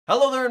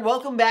Hello there and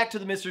welcome back to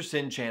the Mr.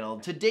 Sinn channel.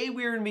 Today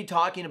we are going to be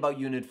talking about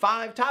Unit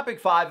 5, Topic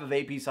 5 of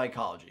AP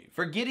Psychology,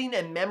 Forgetting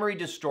and Memory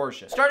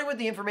Distortion. Starting with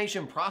the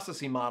information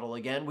processing model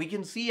again, we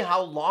can see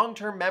how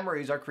long-term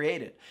memories are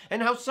created,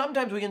 and how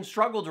sometimes we can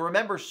struggle to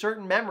remember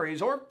certain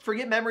memories or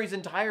forget memories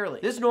entirely.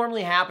 This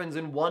normally happens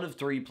in one of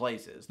three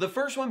places. The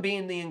first one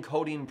being the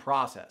encoding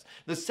process,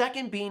 the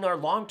second being our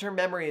long-term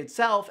memory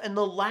itself, and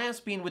the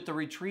last being with the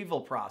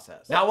retrieval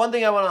process. Now, one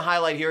thing I want to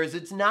highlight here is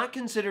it's not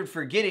considered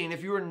forgetting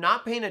if you are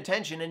not paying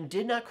attention and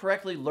did not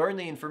correctly learn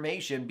the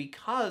information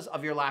because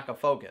of your lack of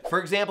focus. For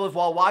example, if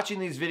while watching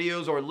these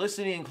videos or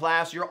listening in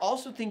class, you're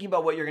also thinking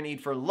about what you're going to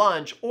eat for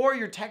lunch, or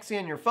you're texting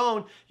on your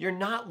phone, you're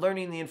not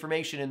learning the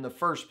information in the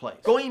first place.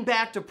 Going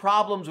back to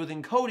problems with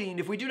encoding,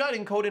 if we do not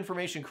encode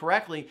information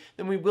correctly,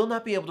 then we will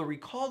not be able to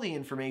recall the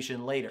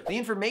information later. The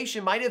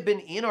information might have been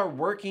in our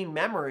working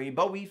memory,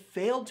 but we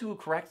failed to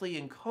correctly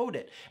encode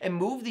it and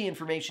move the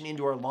information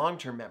into our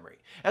long-term memory.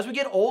 As we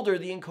get older,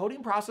 the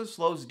encoding process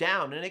slows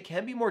down, and it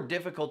can be more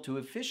difficult to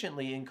efficiently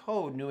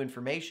encode new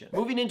information.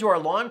 Moving into our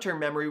long-term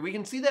memory, we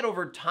can see that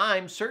over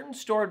time, certain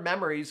stored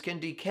memories can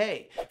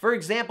decay. For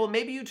example,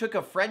 maybe you took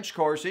a French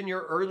course in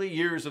your early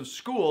years of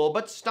school,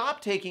 but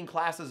stopped taking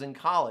classes in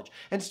college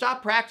and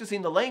stopped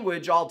practicing the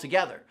language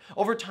altogether.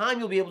 Over time,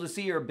 you'll be able to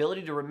see your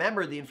ability to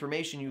remember the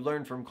information you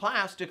learned from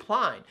class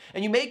decline,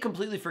 and you may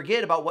completely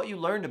forget about what you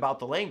learned about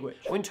the language.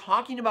 When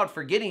talking about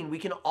forgetting, we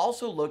can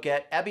also look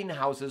at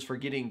Ebbinghaus's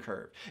forgetting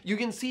curve. You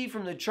can see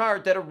from the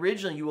chart that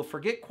originally you will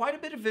forget quite a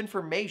bit of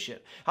information.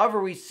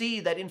 However, we see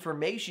that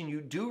information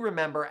you do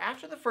remember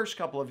after the first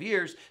couple of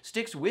years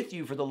sticks with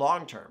you for the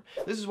long term.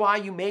 This is why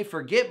you may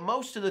forget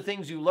most of the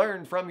things you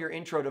learned from your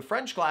intro to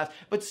French class,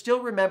 but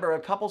still remember a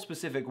couple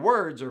specific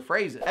words or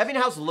phrases.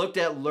 Ebbinghaus looked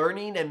at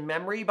learning and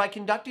memory by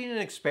conducting an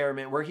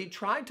experiment where he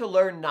tried to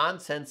learn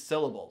nonsense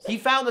syllables. He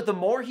found that the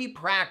more he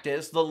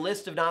practiced the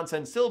list of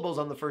nonsense syllables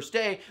on the first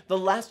day, the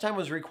less time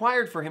was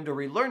required for him to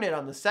relearn it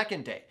on the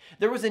second day.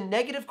 There was a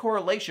negative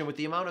correlation with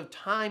the amount of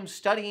time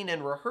studying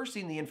and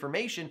rehearsing the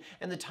information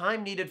and the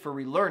time needed for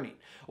relearning.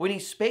 When he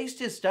spaced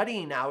his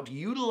studying out,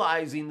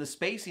 utilizing the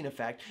spacing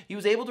effect, he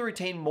was able to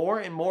retain more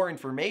and more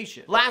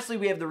information. Lastly,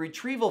 we have the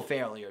retrieval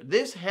failure.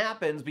 This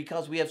happens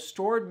because we have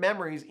stored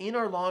memories in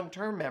our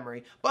long-term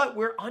memory, but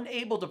we're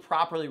unable to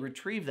properly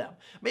retrieve them.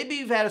 Maybe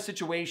you've had a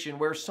situation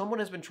where someone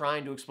has been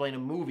trying to explain a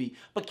movie,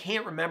 but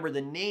can't remember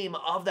the name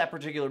of that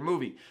particular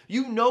movie.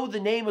 You know the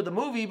name of the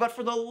movie, but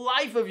for the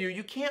life of you,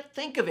 you can't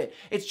think of it.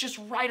 It's just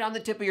right on the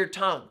tip of your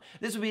tongue.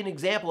 This would be an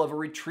example of a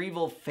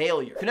retrieval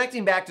failure.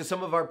 Connecting back to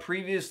some of our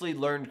previously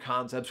learned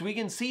concepts, we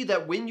can see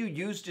that when you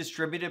use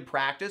distributed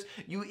practice,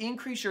 you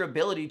increase your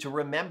ability to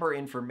remember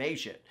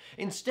information.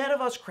 Instead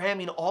of us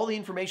cramming all the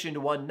information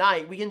into one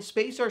night, we can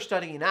space our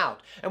studying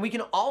out, and we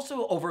can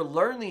also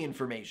overlearn the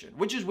information,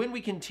 which is when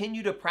we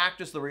continue to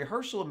practice the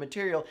rehearsal of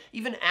material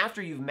even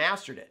after you've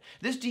mastered it.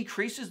 This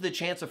decreases the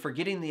chance of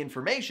forgetting the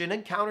information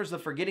and counters the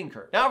forgetting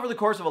curve. Now, over the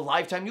course of a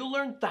lifetime, you'll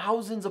learn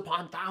thousands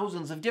upon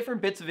thousands of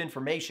different bits of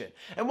information,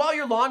 and while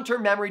your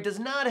long-term memory does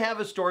not have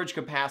a storage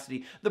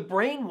capacity, the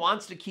brain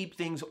wants to keep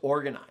things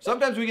organized.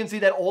 Sometimes we can see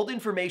that old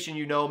information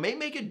you know may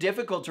make it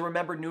difficult to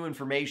remember new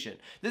information.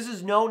 This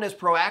is known as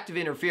proactive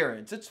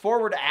interference. It's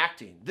forward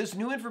acting. This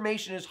new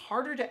information is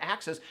harder to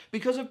access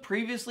because of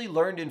previously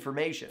learned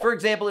information. For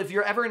example, if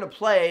you're ever in a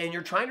play and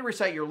you're trying to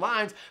recite your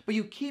lines, but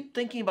you keep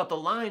thinking about the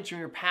lines from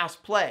your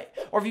past play,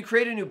 or if you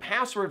create a new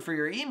password for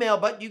your email,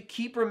 but you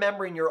keep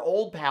remembering your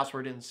old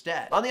password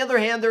instead. On the other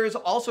hand, there is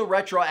also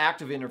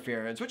retroactive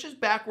interference, which is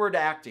backward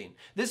acting.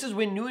 This is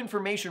when new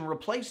information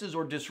replaces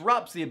or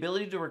disrupts the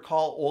ability to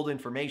recall old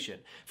information.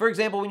 For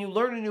example, when you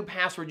learn a new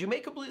password, you may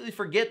completely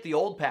forget the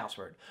old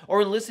password. Or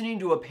when listening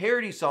to a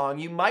parody song,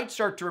 you might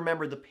start to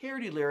remember the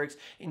parody lyrics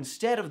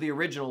instead of the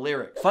original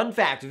lyrics. Fun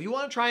fact, if you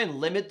want to try and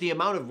limit the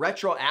amount of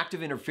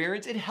retroactive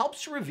interference, it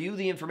helps to review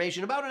the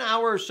information about an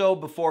hour or so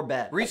before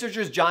bed.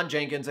 Researchers John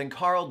Jenkins and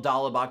Carl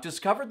Dalebach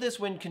discovered this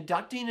when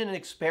conducting an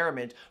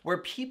experiment where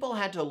people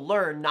had to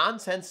learn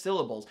nonsense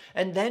syllables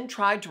and then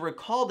tried to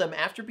recall them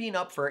after being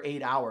up for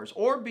 8 hours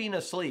or being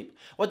asleep.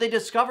 What they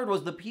discovered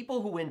was the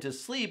people who went to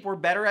sleep were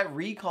better at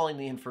recalling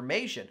the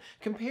information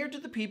compared to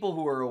the people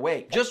who were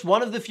awake. Just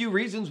one of the few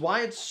reasons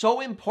why it's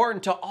so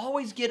important to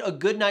always get a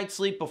good night's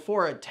sleep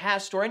before a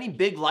test or any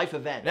big life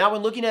event. Now,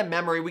 when looking at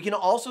memory, we can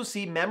also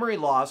see memory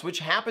loss, which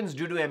happens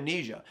due to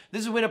amnesia.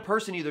 This is when a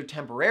person either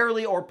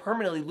temporarily or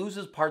permanently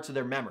loses parts of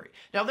their memory.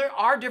 Now, there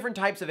are different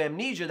types of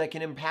amnesia that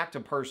can impact a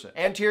person.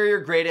 Anterior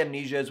grade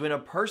amnesia is when a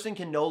person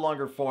can no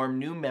longer form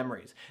new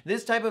memories.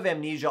 This type of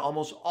amnesia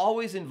almost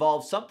always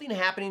involves something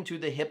happening to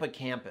the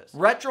hippocampus.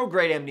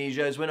 Retrograde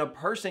amnesia is when a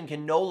person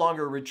can no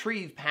longer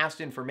retrieve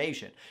past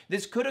information.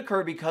 This could occur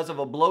occur because of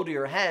a blow to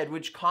your head,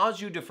 which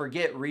caused you to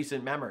forget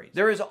recent memories.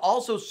 There is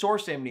also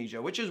source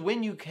amnesia, which is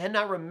when you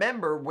cannot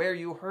remember where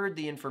you heard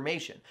the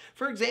information.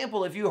 For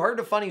example, if you heard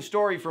a funny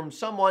story from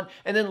someone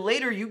and then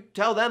later you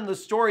tell them the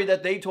story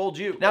that they told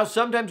you. Now,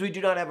 sometimes we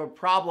do not have a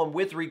problem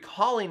with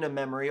recalling a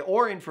memory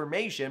or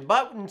information,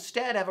 but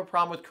instead have a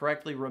problem with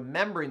correctly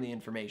remembering the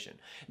information.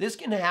 This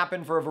can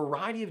happen for a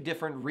variety of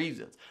different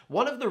reasons.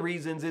 One of the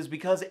reasons is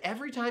because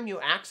every time you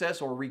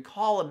access or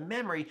recall a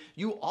memory,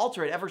 you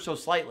alter it ever so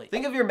slightly.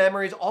 Think of your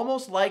memories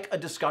almost like a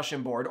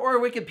discussion board or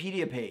a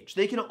Wikipedia page.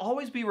 They can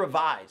always be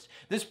revised.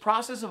 This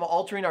process of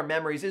altering our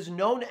memories is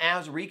known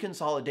as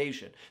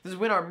reconsolidation. This is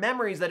when our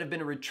memories that have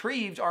been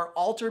retrieved are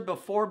altered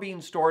before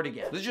being stored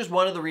again. This is just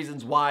one of the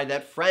reasons why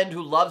that friend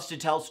who loves to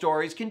tell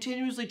stories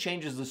continuously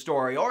changes the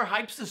story or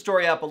hypes the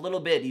story up a little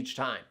bit each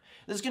time.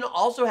 This can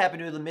also happen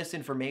due to the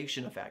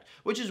misinformation effect,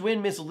 which is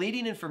when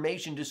misleading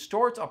information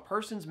distorts a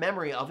person's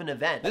memory of an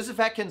event. This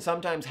effect can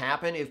sometimes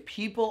happen if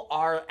people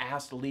are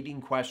asked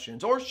leading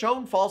questions or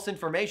shown false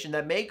information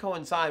that may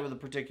coincide with a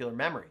particular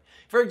memory.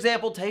 For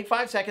example, take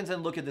 5 seconds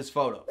and look at this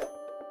photo.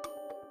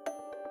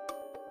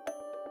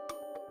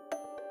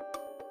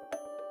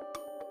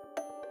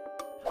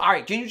 All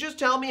right, can you just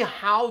tell me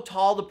how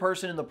tall the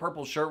person in the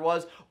purple shirt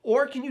was?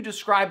 Or can you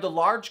describe the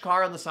large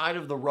car on the side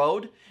of the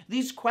road?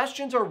 These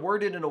questions are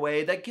worded in a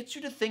way that gets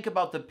you to think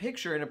about the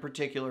picture in a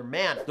particular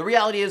manner. The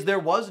reality is there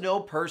was no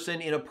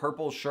person in a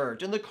purple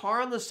shirt, and the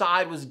car on the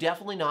side was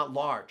definitely not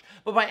large.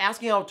 But by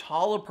asking how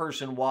tall a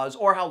person was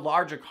or how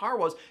large a car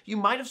was, you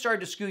might have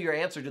started to skew your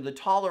answer to the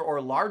taller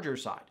or larger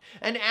side.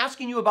 And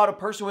asking you about a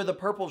person with a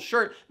purple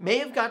shirt may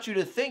have got you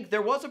to think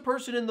there was a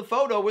person in the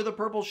photo with a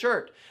purple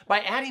shirt. By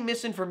adding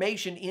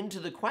misinformation into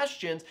the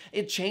questions,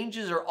 it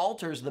changes or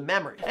alters the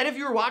memory. And if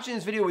you were watching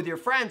this video with your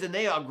friends and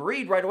they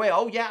agreed right away,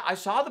 oh yeah, I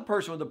saw the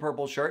person with the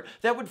purple shirt,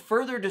 that would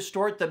further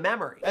distort the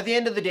memory. At the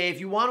end of the day, if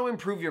you want to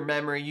improve your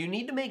memory, you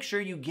need to make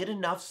sure you get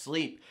enough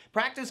sleep.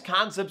 Practice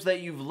concepts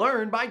that you've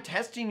learned by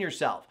testing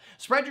yourself.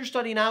 Spread your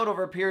studying out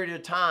over a period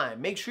of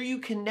time. Make sure you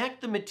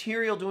connect the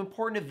material to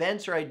important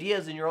events or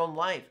ideas in your own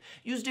life.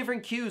 Use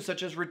different cues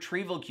such as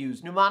retrieval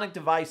cues, mnemonic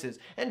devices,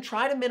 and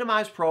try to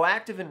minimize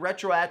proactive and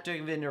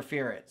retroactive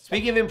interference.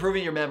 Speaking of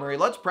improving your memory,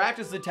 let's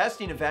practice the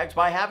testing effect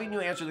by having you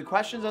answer the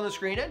questions on the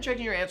screen and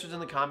checking your answers in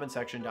the comment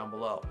section down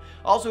below.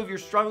 Also, if you're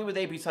struggling with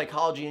AP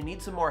Psychology and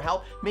need some more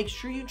help, make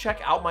sure you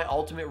check out my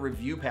ultimate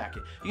review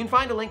packet. You can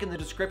find a link in the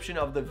description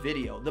of the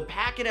video. The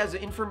packet has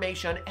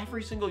information on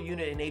every single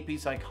unit in AP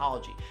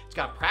Psychology. It's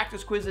got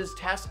practice quizzes,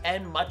 tests,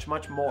 and much,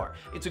 much more.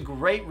 It's a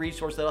great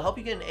resource that'll help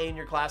you get an A in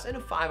your class and a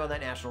 5 on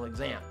that national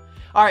exam.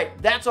 All right,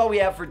 that's all we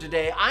have for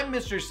today. I'm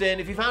Mr. Sinn.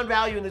 If you found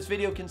value in this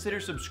video, consider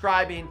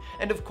subscribing.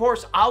 And of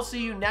course, I'll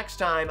see you next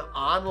time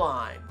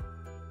online.